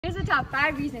top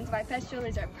 5 reasons why pet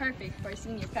strollers are perfect for a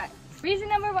senior pet. Reason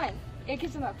number 1, it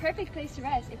gives them a perfect place to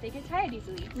rest if they get tired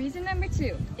easily. Reason number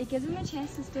 2, it gives them a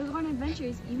chance to still go on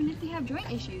adventures even if they have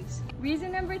joint issues. Reason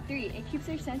number 3, it keeps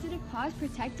their sensitive paws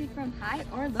protected from high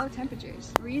or low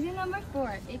temperatures. Reason number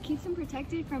 4, it keeps them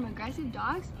protected from aggressive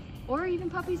dogs or even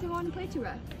puppies that want to play too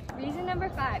rough. Reason number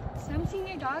 5, some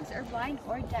senior dogs are blind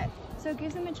or deaf, so it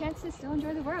gives them a chance to still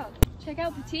enjoy the world. Check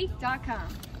out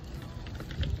Pet-Teek.com.